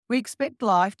We expect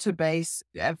life to be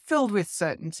filled with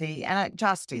certainty, and it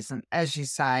just isn't, as you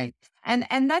say.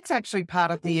 And that's actually part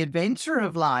of the adventure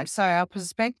of life. So our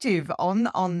perspective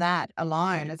on that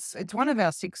alone, it's one of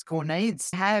our six core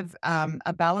needs to have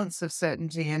a balance of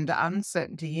certainty and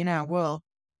uncertainty in our world.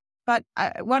 But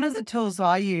one of the tools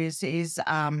I use is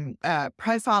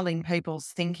profiling people's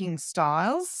thinking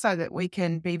styles so that we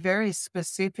can be very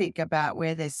specific about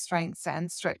where their strengths and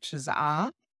stretches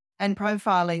are, and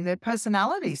profiling their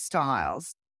personality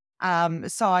styles.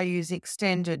 So I use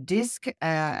extended disc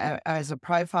as a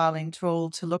profiling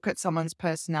tool to look at someone's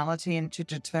personality and to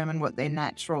determine what their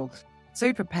natural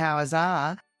superpowers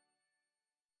are.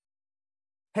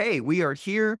 Hey, we are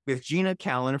here with Gina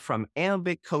Callan from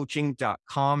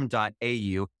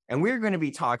ambitcoaching.com.au, and we're going to be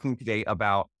talking today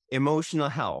about emotional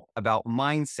health, about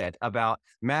mindset, about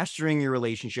mastering your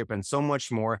relationship, and so much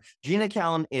more. Gina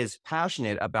Callan is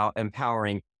passionate about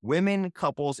empowering women,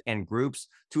 couples, and groups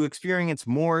to experience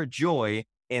more joy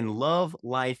in love,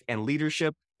 life, and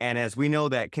leadership. And as we know,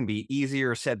 that can be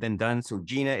easier said than done. So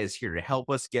Gina is here to help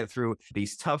us get through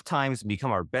these tough times and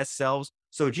become our best selves.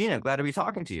 So Gina, glad to be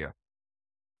talking to you.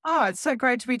 Oh, it's so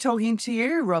great to be talking to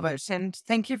you, Robert, and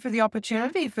thank you for the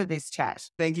opportunity for this chat.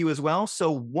 Thank you as well. So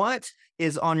what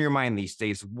is on your mind these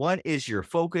days? What is your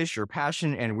focus, your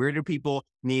passion, and where do people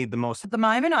need the most? At the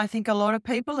moment, I think a lot of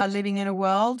people are living in a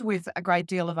world with a great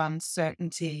deal of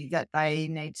uncertainty that they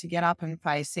need to get up and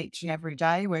face each and every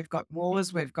day. We've got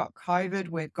wars, we've got COVID,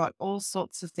 we've got all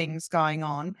sorts of things going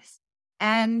on.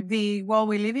 And the world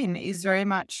we live in is very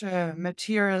much a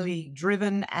materially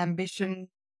driven, ambition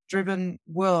driven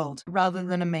world rather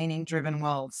than a meaning driven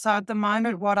world. So at the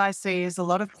moment, what I see is a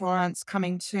lot of clients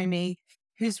coming to me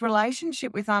whose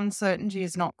relationship with uncertainty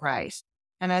is not great.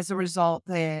 And as a result,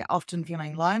 they're often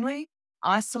feeling lonely,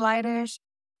 isolated,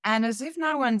 and as if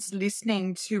no one's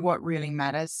listening to what really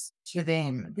matters to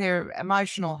them. Their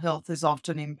emotional health is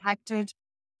often impacted,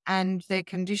 and their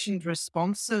conditioned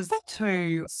responses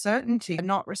to certainty are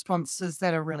not responses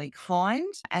that are really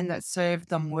kind and that serve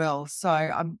them well. So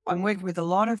I'm working with a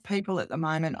lot of people at the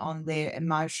moment on their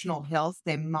emotional health,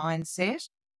 their mindset,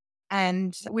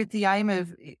 and with the aim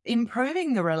of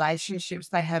improving the relationships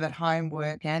they have at home,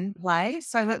 work, and play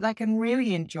so that they can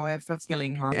really enjoy a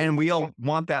fulfilling life. And we all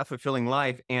want that fulfilling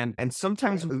life. And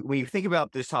sometimes when you think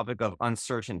about this topic of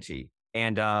uncertainty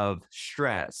and of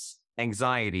stress,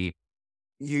 anxiety,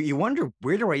 you wonder,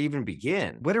 where do I even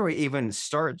begin? Where do I even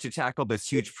start to tackle this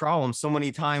huge problem? So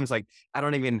many times, like, I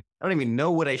don't even know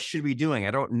what I should be doing.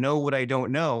 I don't know what I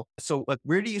don't know. So like,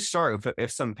 where do you start if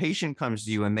some patient comes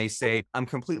to you and they say, I'm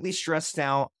completely stressed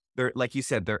out? There, like you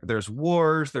said, there's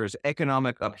wars, there's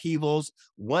economic upheavals.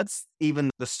 What's even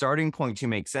the starting point to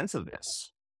make sense of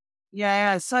this?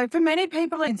 Yeah. So for many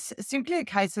people, it's simply a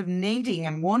case of needing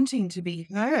and wanting to be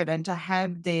heard and to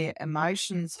have their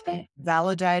emotions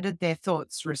validated, their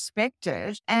thoughts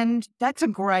respected. And that's a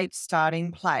great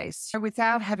starting place. So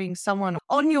without having someone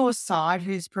on your side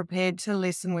who's prepared to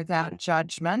listen without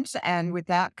judgment and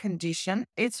without condition,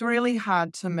 it's really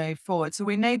hard to move forward. So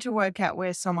we need to work out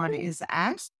where someone is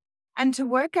at, and to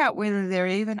work out whether they're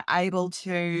even able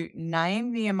to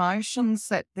name the emotions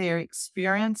that they're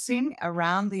experiencing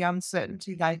around the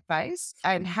uncertainty they face,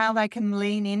 and how they can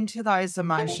lean into those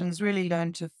emotions, really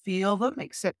learn to feel them,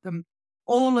 accept them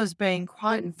all as being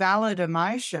quite valid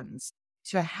emotions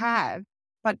to have,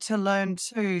 but to learn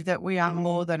too that we are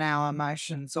more than our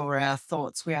emotions or our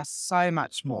thoughts. We are so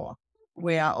much more.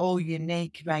 We are all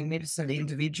unique, magnificent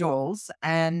individuals,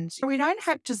 and we don't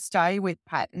have to stay with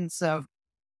patterns of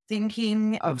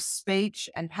thinking, of speech,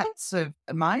 and patterns of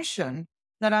emotion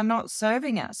that are not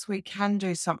serving us. We can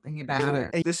do something about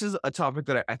it. This is a topic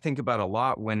that I think about a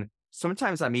lot when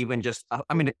sometimes I'm even just,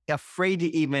 afraid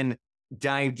to even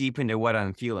dive deep into what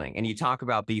I'm feeling. And you talk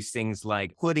about these things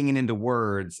like putting it into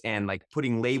words and like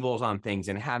putting labels on things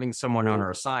and having someone on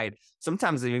our side.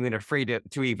 Sometimes I'm even afraid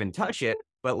to even touch it.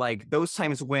 But like those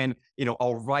times when,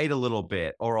 I'll write a little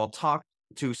bit or I'll talk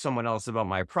to someone else about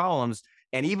my problems,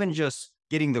 and even just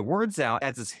getting the words out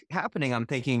as it's happening, I'm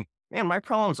thinking, man, my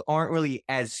problems aren't really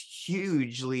as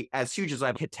huge as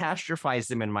I've catastrophized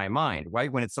them in my mind,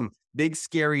 right? When it's some big,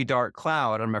 scary, dark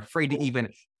cloud, I'm afraid to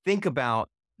even think about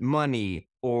money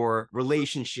or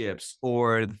relationships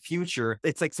or the future.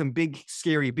 It's like some big,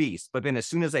 scary beast. But then as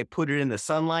soon as I put it in the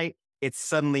sunlight, it's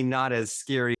suddenly not as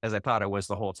scary as I thought it was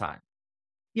the whole time.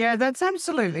 Yeah, that's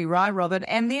absolutely right, Robert.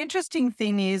 And the interesting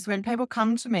thing is when people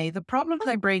come to me, the problem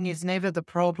they bring is never the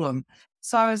problem.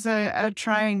 So as a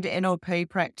trained NLP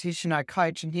practitioner,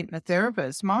 coach and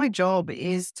hypnotherapist, my job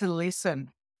is to listen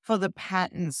for the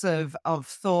patterns of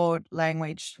thought,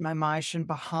 language, emotion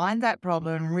behind that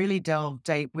problem and really delve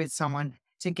deep with someone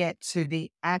to get to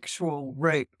the actual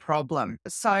root problem.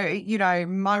 So,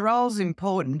 my role's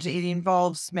important. It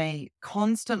involves me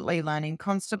constantly learning,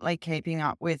 constantly keeping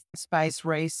up with space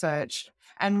research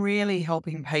and really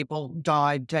helping people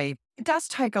dive deep. It does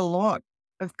take a lot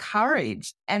of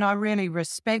courage, and I really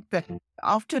respect that.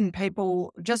 Often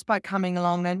people, just by coming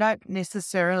along, they don't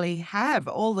necessarily have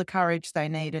all the courage they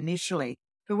need initially.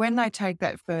 But when they take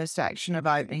that first action of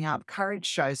opening up, courage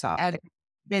shows up. And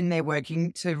then they're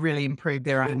working to really improve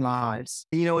their own lives.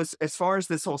 As far as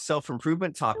this whole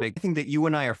self-improvement topic, I think that you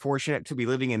and I are fortunate to be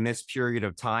living in this period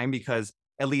of time because,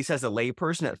 at least as a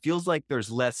layperson, it feels like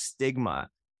there's less stigma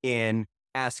in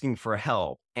asking for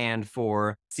help and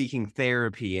for seeking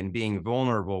therapy and being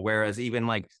vulnerable. Whereas even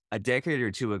like a decade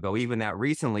or two ago, even that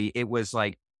recently, it was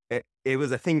like, it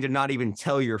was a thing to not even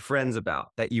tell your friends about,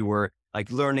 that you were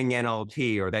like learning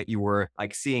NLP or that you were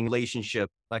like seeing relationship,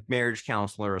 like marriage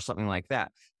counselor or something like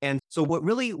that. And so what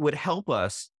really would help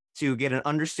us to get an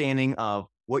understanding of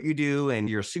what you do and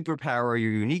your superpower,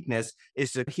 your uniqueness,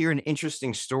 is to hear an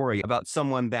interesting story about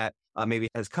someone that maybe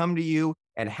has come to you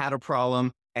and had a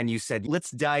problem. And you said,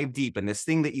 let's dive deep. And this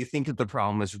thing that you think is the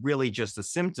problem is really just a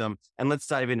symptom. And let's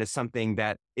dive into something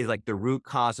that is like the root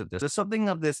cause of this. Does something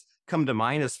of this come to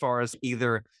mind as far as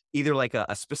either like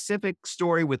a specific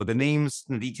story with the names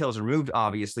and the details removed,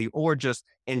 obviously, or just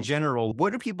in general,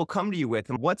 what do people come to you with?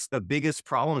 And what's the biggest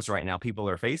problems right now people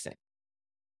are facing?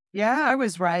 Yeah, I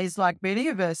was raised, like many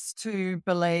of us, to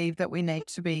believe that we need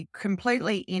to be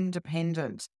completely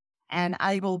independent and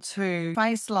able to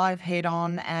face life head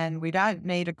on, and we don't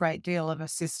need a great deal of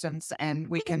assistance and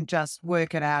we can just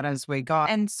work it out as we go.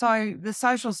 And so the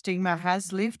social stigma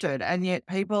has lifted, and yet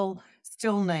people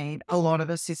still need a lot of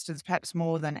assistance, perhaps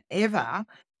more than ever,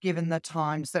 given the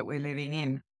times that we're living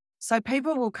in. So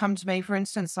people will come to me. For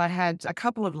instance, I had a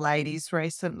couple of ladies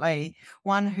recently,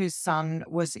 one whose son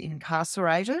was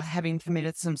incarcerated, having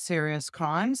committed some serious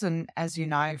crimes. And as you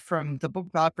know from the book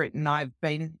I've written, I've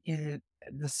been in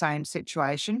the same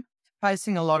situation,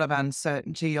 facing a lot of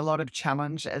uncertainty, a lot of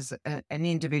challenge as an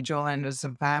individual and as a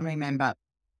family member.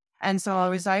 And so I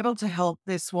was able to help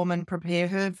this woman prepare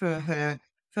her for her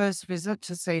first visit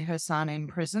to see her son in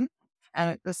prison. And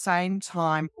at the same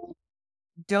time,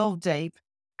 delve deep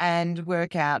and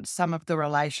work out some of the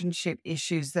relationship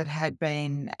issues that had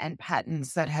been and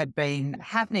patterns that had been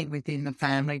happening within the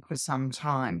family for some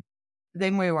time.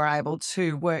 Then we were able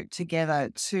to work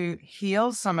together to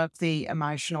heal some of the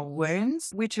emotional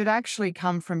wounds, which had actually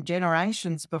come from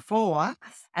generations before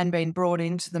and been brought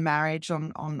into the marriage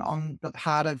on the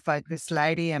part of both this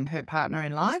lady and her partner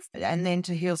in life. And then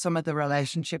to heal some of the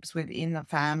relationships within the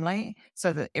family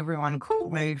so that everyone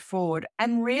could move forward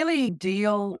and really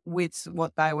deal with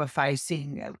what they were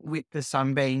facing with the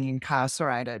son being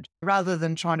incarcerated. Rather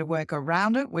than trying to work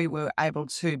around it, we were able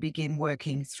to begin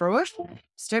working through it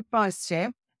step by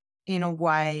step in a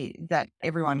way that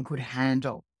everyone could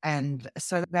handle. And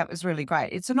so that was really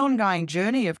great. It's an ongoing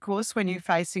journey, of course, when you're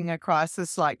facing a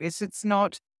crisis like this. It's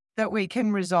not that we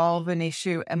can resolve an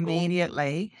issue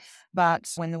immediately.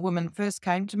 But when the woman first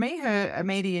came to me, her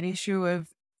immediate issue of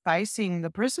facing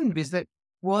the prison visit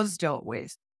was dealt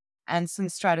with, and some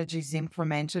strategies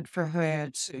implemented for her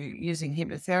to using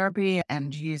hypnotherapy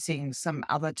and using some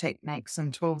other techniques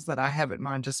and tools that I have at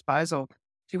my disposal.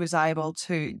 She was able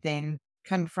to then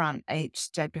confront each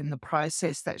step in the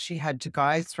process that she had to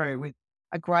go through with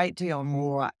a great deal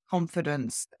more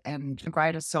confidence and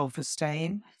greater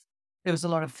self-esteem. There was a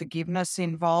lot of forgiveness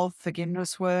involved,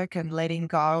 forgiveness work and letting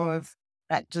go of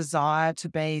that desire to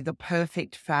be the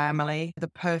perfect family, the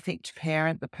perfect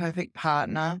parent, the perfect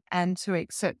partner, and to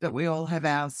accept that we all have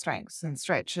our strengths and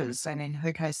stretches. And in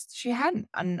her case, she had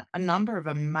a number of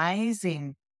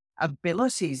amazing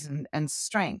abilities and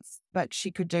strengths, but she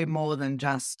could do more than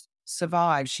just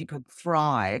survive. She could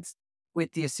thrive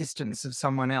with the assistance of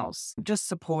someone else, just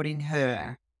supporting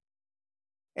her.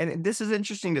 And this is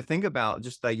interesting to think about,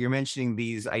 just like you're mentioning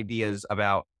these ideas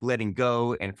about letting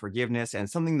go and forgiveness. And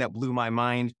something that blew my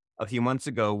mind a few months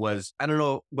ago was, I don't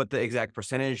know what the exact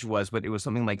percentage was, but it was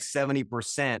something like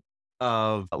 70%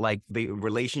 of like the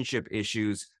relationship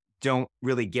issues don't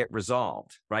really get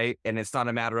resolved, right? And it's not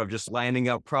a matter of just lining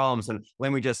up problems and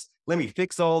let me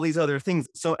fix all these other things.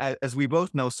 So as we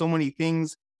both know, so many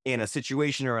things in a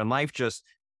situation or in life just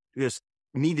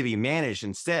need to be managed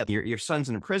instead. Your son's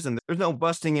in prison. There's no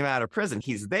busting him out of prison.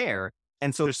 He's there.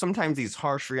 And so there's sometimes these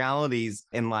harsh realities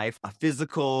in life, a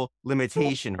physical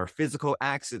limitation or physical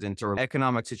accident or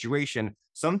economic situation.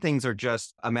 Some things are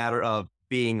just a matter of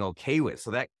being okay with. So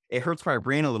that it hurts my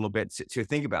brain a little bit to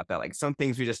think about that. Like some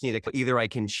things we just need to either I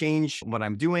can change what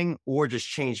I'm doing or just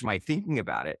change my thinking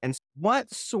about it. And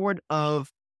what sort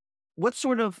of what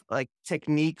sort of like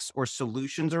techniques or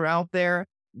solutions are out there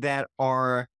that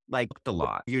are like a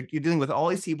lot? You're dealing with all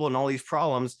these people and all these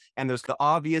problems, and there's the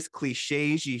obvious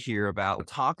cliches you hear about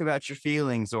talk about your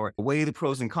feelings or weigh the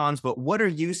pros and cons. But what are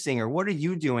you seeing or what are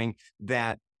you doing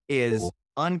that is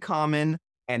uncommon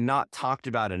and not talked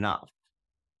about enough?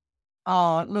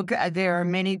 Oh, look, there are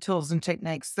many tools and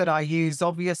techniques that I use,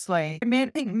 obviously. I mean,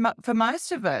 I think for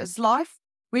most of us,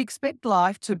 we expect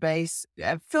life to be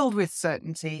filled with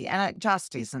certainty, and it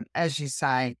just isn't, as you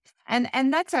say.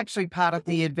 And that's actually part of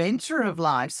the adventure of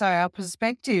life. So our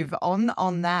perspective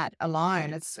on that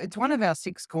alone, it's one of our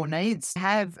six core needs to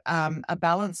have a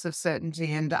balance of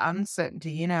certainty and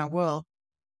uncertainty in our world.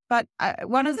 But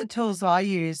one of the tools I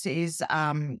use is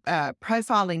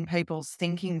profiling people's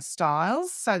thinking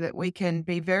styles so that we can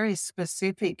be very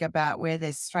specific about where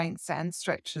their strengths and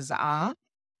stretches are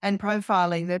and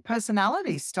profiling their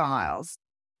personality styles.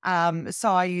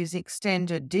 So I use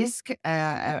extended disc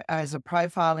as a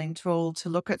profiling tool to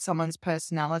look at someone's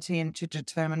personality and to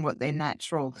determine what their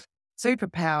natural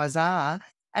superpowers are.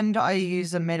 And I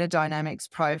use a metadynamics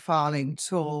profiling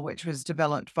tool, which was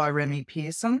developed by Remy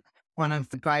Pearson, one of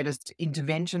the greatest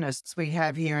interventionists we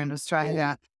have here in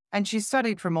Australia. And she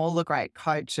studied from all the great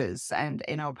coaches and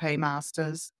NLP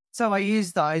masters. So I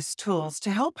use those tools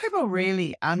to help people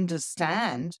really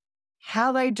understand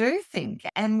how they do think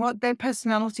and what their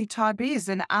personality type is.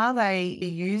 And are they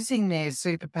using their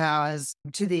superpowers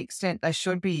to the extent they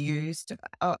should be used,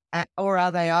 or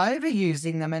are they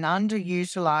overusing them and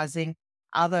underutilizing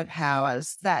other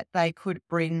powers that they could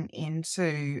bring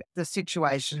into the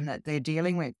situation that they're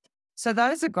dealing with? So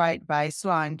those are great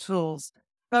baseline tools.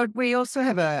 But we also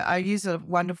I use a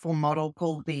wonderful model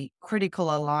called the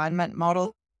critical alignment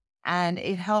model. And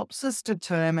it helps us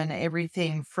determine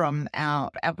everything from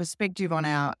our perspective on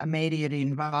our immediate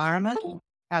environment,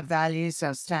 our values,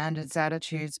 our standards,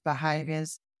 attitudes,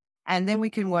 behaviors. And then we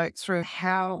can work through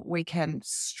how we can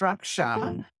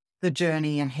structure the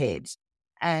journey ahead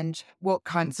and what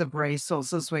kinds of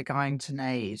resources we're going to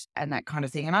need and that kind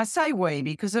of thing. And I say we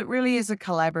because it really is a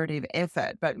collaborative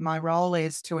effort, but my role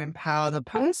is to empower the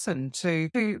person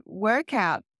to work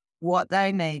out what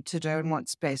they need to do and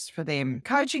what's best for them.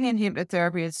 Coaching and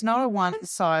hypnotherapy, it's not a one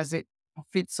size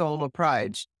fits all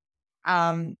approach.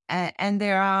 And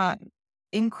there are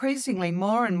increasingly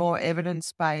more and more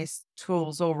evidence-based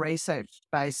tools or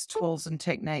research-based tools and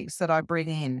techniques that I bring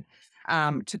in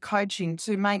to coaching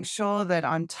to make sure that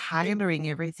I'm tailoring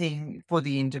everything for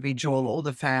the individual or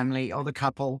the family or the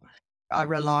couple. I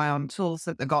rely on tools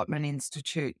that the Gottman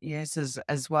Institute uses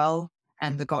as well.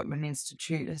 And the Gottman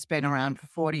Institute has been around for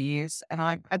 40 years.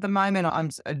 And at the moment, I'm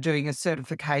doing a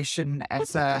certification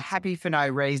as a happy for no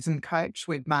reason coach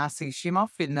with Marcy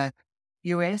Shimoff in the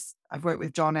US. I've worked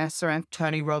with John Assaraf,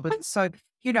 Tony Robbins. So,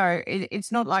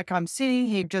 it's not like I'm sitting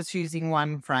here just using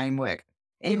one framework.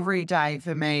 Every day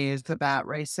for me is about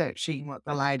researching what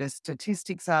the latest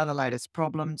statistics are, the latest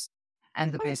problems,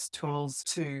 and the best tools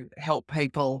to help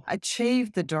people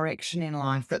achieve the direction in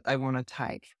life that they want to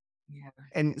take. Yeah.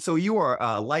 And so you are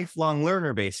a lifelong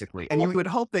learner, basically. And you would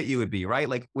hope that you would be, right?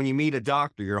 Like when you meet a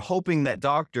doctor, you're hoping that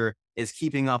doctor is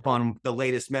keeping up on the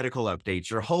latest medical updates.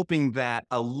 You're hoping that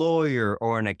a lawyer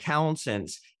or an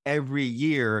accountant every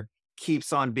year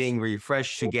keeps on being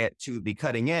refreshed to get to the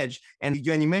cutting edge. And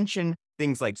you mentioned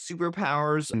things like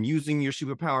superpowers and using your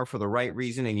superpower for the right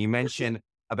reason. And you mentioned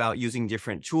about using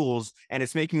different tools. And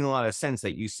it's making a lot of sense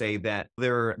that you say that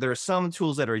there are some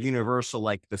tools that are universal,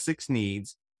 like the six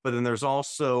needs. But then there's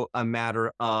also a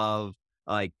matter of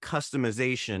like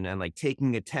customization and like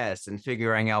taking a test and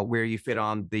figuring out where you fit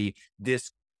on the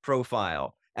disc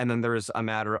profile. And then there's a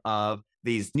matter of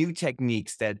these new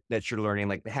techniques that you're learning,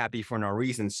 like the happy for no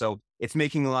reason. So it's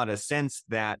making a lot of sense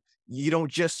that you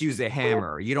don't just use a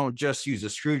hammer, you don't just use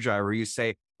a screwdriver. You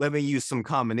say, let me use some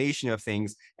combination of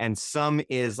things. And some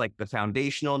is like the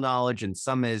foundational knowledge, and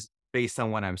some is based on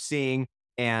what I'm seeing.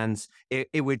 And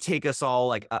it would take us all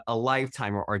like a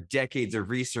lifetime or decades of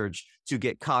research to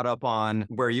get caught up on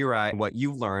where you're at, what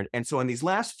you've learned. And so in these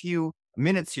last few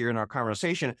minutes here in our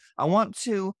conversation, I want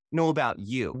to know about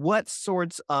you. What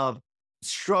sorts of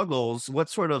struggles, what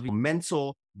sort of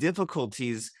mental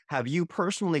difficulties have you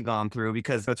personally gone through?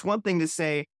 Because it's one thing to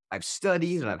say, I've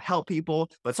studied and I've helped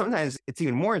people, but sometimes it's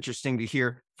even more interesting to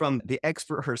hear from the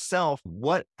expert herself.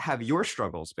 What have your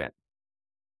struggles been?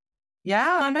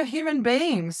 Yeah, I'm a human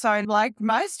being. So, like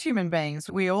most human beings,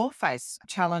 we all face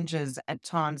challenges at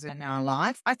times in our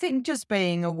life. I think just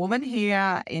being a woman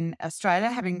here in Australia,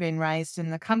 having been raised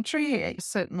in the country,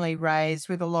 certainly raised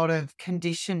with a lot of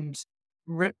conditioned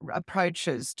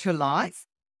approaches to life.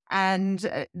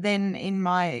 And then in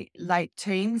my late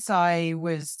teens, I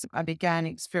began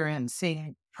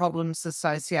experiencing problems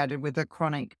associated with a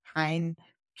chronic pain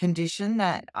condition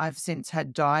that I've since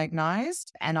had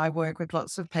diagnosed. And I work with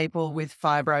lots of people with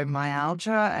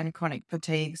fibromyalgia and chronic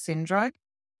fatigue syndrome.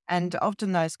 And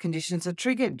often those conditions are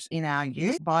triggered in our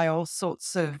youth by all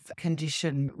sorts of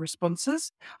condition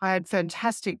responses. I had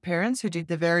fantastic parents who did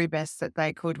the very best that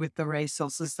they could with the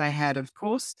resources they had, of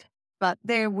course. But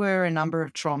there were a number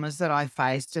of traumas that I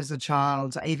faced as a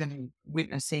child, even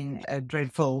witnessing a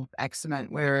dreadful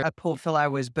accident where a poor fellow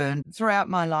was burned. Throughout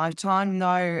my lifetime,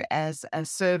 though, as a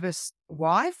service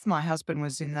wife, my husband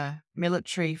was in the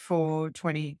military for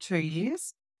 22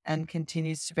 years and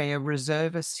continues to be a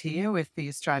reservist here with the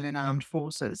Australian Armed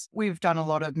Forces. We've done a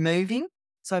lot of moving.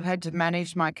 So I've had to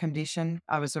manage my condition.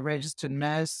 I was a registered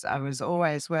nurse. I was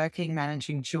always working,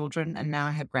 managing children, and now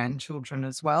I have grandchildren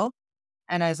as well.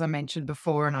 And as I mentioned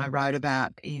before, and I wrote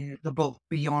about in the book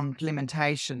Beyond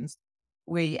Limitations,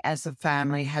 we as a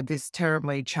family had this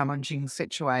terribly challenging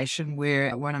situation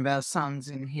where one of our sons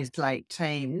in his late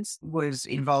teens was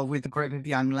involved with a group of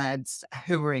young lads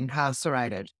who were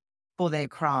incarcerated for their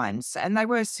crimes. And they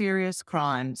were serious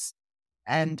crimes.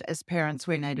 And as parents,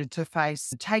 we needed to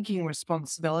face taking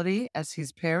responsibility as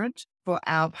his parent for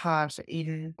our part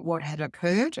in what had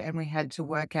occurred. And we had to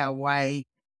work our way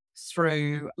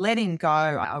through letting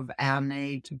go of our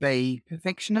need to be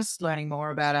perfectionists, learning more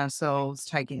about ourselves,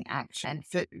 taking action,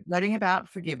 and learning about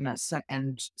forgiveness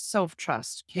and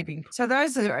self-trust, keeping. So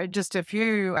those are just a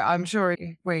few. I'm sure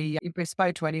if we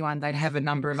spoke to anyone, they'd have a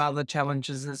number of other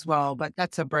challenges as well. But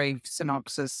that's a brief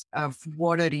synopsis of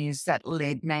what it is that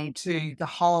led me to the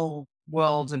whole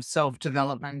world of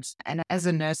self-development. And as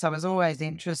a nurse, I was always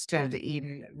interested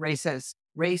in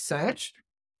research.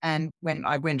 And when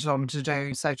I went on to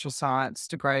do social science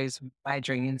degrees,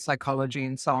 majoring in psychology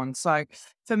and so on. So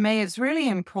for me, it's really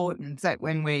important that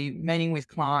when we're meeting with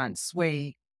clients,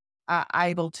 we are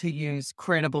able to use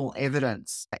credible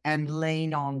evidence and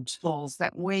lean on tools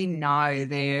that we know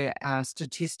there are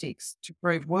statistics to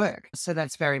prove work. So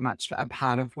that's very much a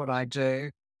part of what I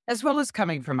do, as well as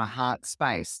coming from a heart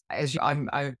space.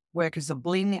 I work as a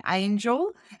Bling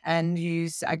angel and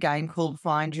use a game called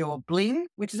Find Your Bling,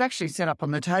 which is actually set up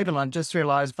on the table. I just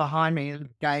realised behind me is a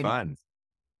game. Fun.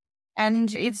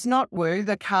 And it's not woo.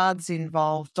 The cards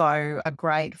involved, though, are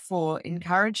great for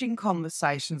encouraging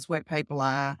conversations where people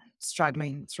are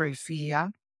struggling through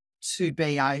fear to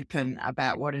be open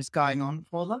about what is going on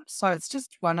for them. So it's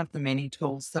just one of the many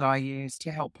tools that I use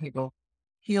to help people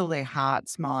heal their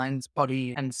hearts, minds,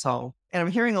 body, and soul. And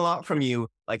I'm hearing a lot from you,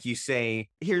 like you say,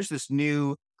 here's this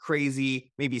new,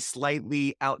 crazy, maybe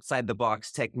slightly outside the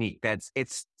box technique.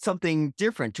 It's something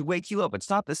different to wake you up. It's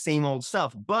not the same old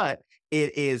stuff, but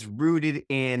it is rooted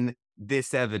in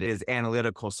this evidence,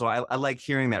 analytical. So I like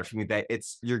hearing that from you, that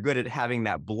you're good at having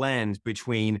that blend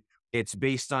between it's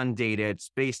based on data, it's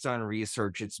based on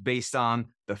research, it's based on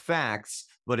the facts,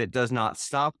 but it does not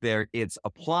stop there. It's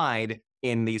applied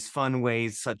in these fun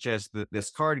ways, such as this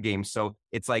card game. So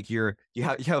it's like you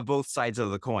have both sides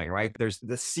of the coin, right? There's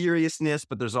the seriousness,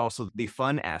 but there's also the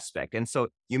fun aspect. And so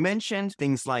you mentioned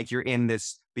things like you're in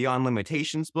this Beyond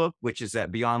Limitations book, which is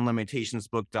at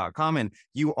beyondlimitationsbook.com. And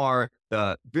you are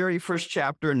the very first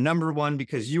chapter, number one,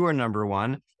 because you are number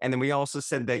one. And then we also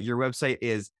said that your website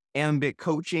is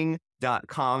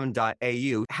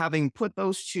ambitcoaching.com.au. Having put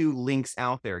those two links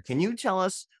out there, can you tell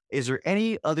us, is there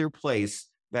any other place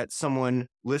that someone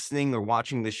listening or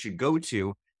watching this should go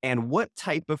to? And what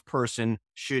type of person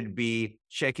should be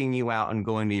checking you out and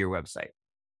going to your website?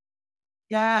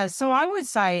 Yeah, so I would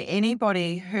say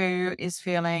anybody who is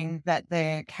feeling that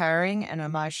they're carrying an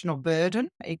emotional burden,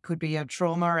 it could be a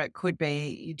trauma, it could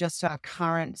be just a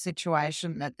current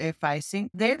situation that they're facing.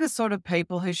 They're the sort of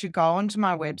people who should go onto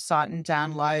my website and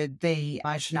download the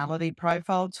emotionality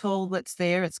profile tool that's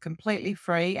there. It's completely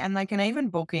free, and they can even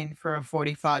book in for a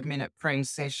 45-minute free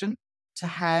session to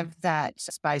have that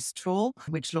space tool,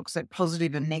 which looks at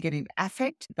positive and negative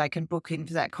affect. They can book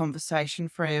into that conversation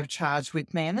free of charge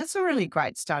with me. And that's a really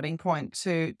great starting point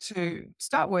to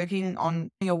start working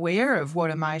on being aware of what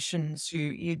emotions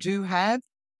you do have,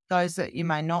 those that you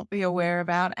may not be aware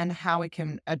about, and how we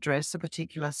can address a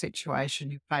particular situation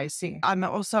you're facing. I'm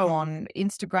also on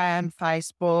Instagram,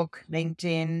 Facebook,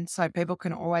 LinkedIn, so people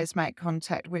can always make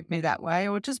contact with me that way,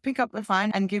 or just pick up the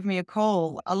phone and give me a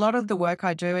call. A lot of the work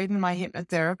I do, even my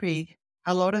hypnotherapy,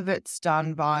 a lot of it's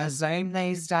done via Zoom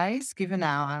these days, given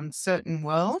our uncertain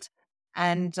world.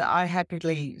 And I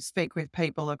happily speak with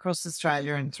people across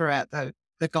Australia and throughout the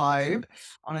globe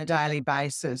on a daily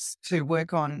basis to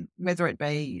work on whether it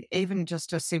be even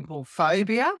just a simple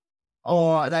phobia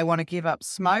or they want to give up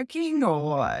smoking,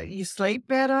 or you sleep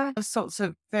better, those sorts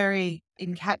of very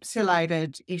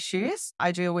encapsulated issues.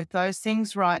 I deal with those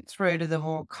things right through to the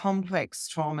more complex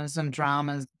traumas and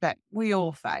dramas that we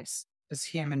all face as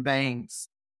human beings.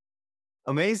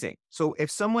 Amazing. So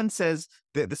if someone says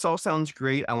that this all sounds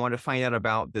great, I want to find out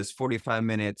about this 45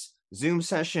 minutes Zoom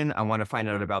session, I want to find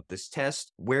out about this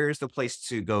test, where is the place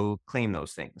to go claim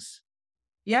those things?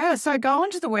 Yeah, so go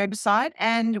onto the website,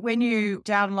 and when you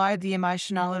download the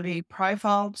emotionality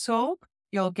profile tool,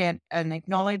 you'll get an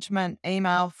acknowledgement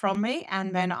email from me,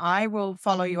 and then I will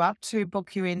follow you up to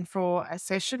book you in for a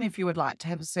session if you would like to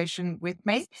have a session with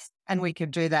me. And we could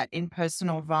do that in person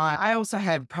or via. I also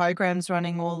have programs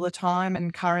running all the time.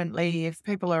 And currently, if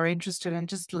people are interested in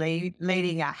just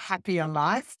leading a happier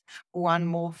life, one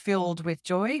more filled with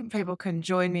joy, people can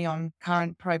join me on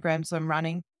current programs I'm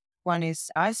running. One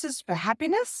is ISIS for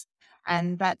happiness,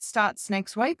 and that starts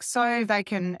next week. So they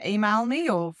can email me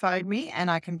or phone me,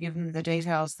 and I can give them the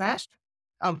details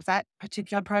of that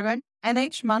particular program. And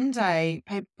each Monday,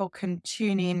 people can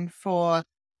tune in for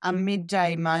a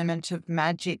midday moment of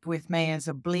magic with me as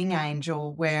a Bling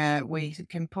angel, where we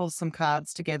can pull some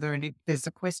cards together. And if there's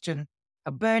a question,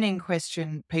 a burning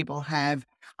question people have,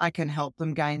 I can help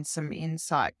them gain some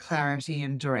insight, clarity,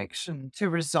 and direction to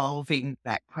resolving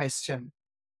that question.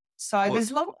 So Well,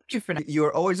 there's a lot of different.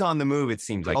 you're always on the move, it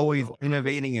seems like, always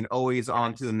innovating and always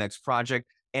on to the next project.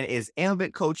 And is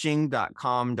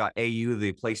ambitcoaching.com.au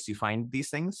the place to find these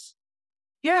things?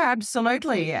 Yeah,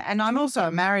 absolutely. And I'm also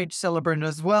a marriage celebrant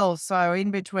as well. So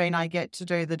in between, I get to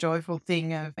do the joyful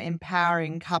thing of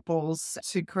empowering couples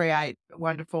to create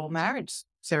wonderful marriage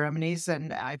ceremonies,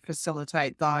 and I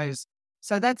facilitate those.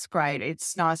 So that's great.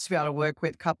 It's nice to be able to work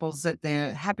with couples at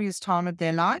their happiest time of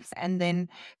their life, and then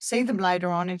see them later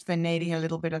on if they're needing a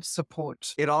little bit of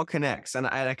support. It all connects. And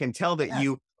I can tell that Yeah.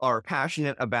 you are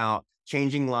passionate about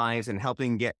changing lives and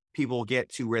helping get people get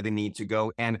to where they need to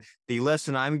go. And the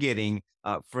lesson I'm getting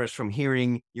first from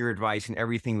hearing your advice and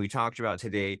everything we talked about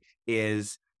today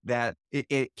is that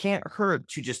it can't hurt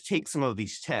to just take some of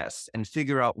these tests and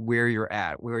figure out where you're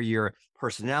at, where your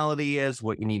personality is,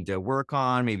 what you need to work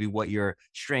on, maybe what your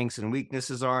strengths and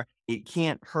weaknesses are. It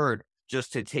can't hurt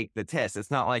just to take the test.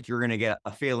 It's not like you're going to get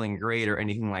a failing grade or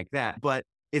anything like that. But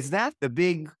is that the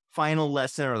big final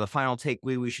lesson or the final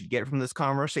takeaway we should get from this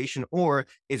conversation? Or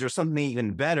is there something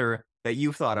even better that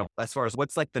you've thought of as far as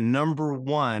what's like the number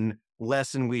one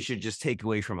lesson we should just take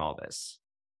away from all this?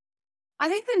 I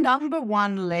think the number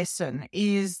one lesson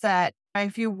is that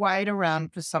if you wait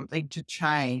around for something to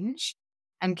change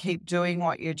and keep doing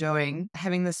what you're doing,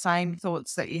 having the same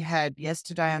thoughts that you had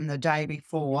yesterday and the day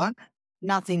before,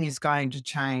 nothing is going to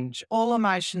change. All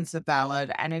emotions are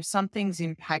valid. And if something's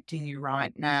impacting you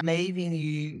right now, leaving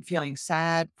you feeling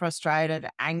sad, frustrated,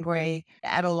 angry,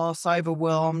 at a loss,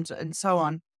 overwhelmed, and so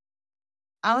on,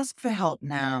 ask for help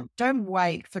now. Don't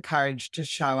wait for courage to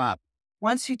show up.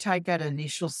 Once you take that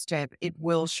initial step, it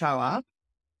will show up.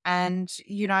 And,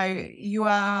 you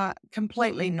are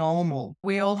completely normal.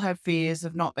 We all have fears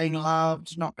of not being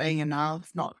loved, not being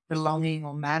enough, not belonging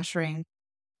or mattering.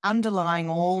 Underlying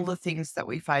all the things that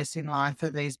we face in life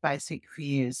are these basic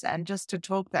fears. And just to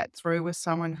talk that through with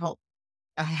someone,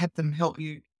 have them help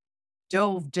you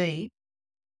delve deep,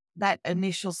 that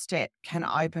initial step can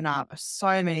open up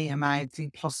so many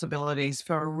amazing possibilities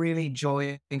for a really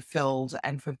joy-filled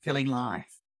and fulfilling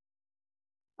life.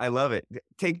 I love it.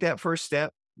 Take that first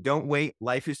step. Don't wait.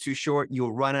 Life is too short.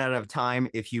 You'll run out of time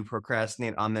if you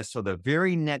procrastinate on this. So the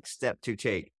very next step to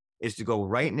take is to go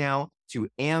right now to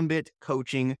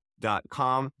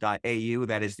ambitcoaching.com.au.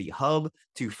 That is the hub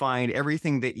to find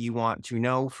everything that you want to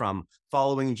know, from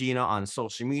following Gina on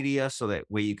social media so that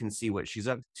way you can see what she's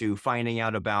up to, finding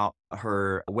out about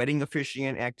her wedding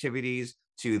officiant activities,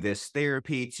 to this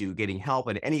therapy, to getting help,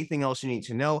 and anything else you need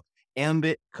to know.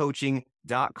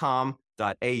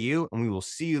 ambitcoaching.com.au, and we will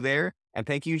see you there. And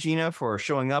thank you, Gina, for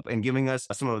showing up and giving us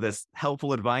some of this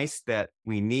helpful advice that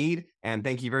we need. And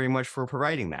thank you very much for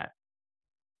providing that.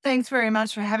 Thanks very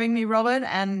much for having me, Robert.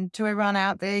 And to everyone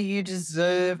out there, you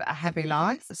deserve a happy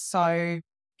life. So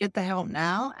get the help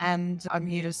now, and I'm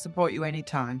here to support you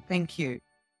anytime. Thank you.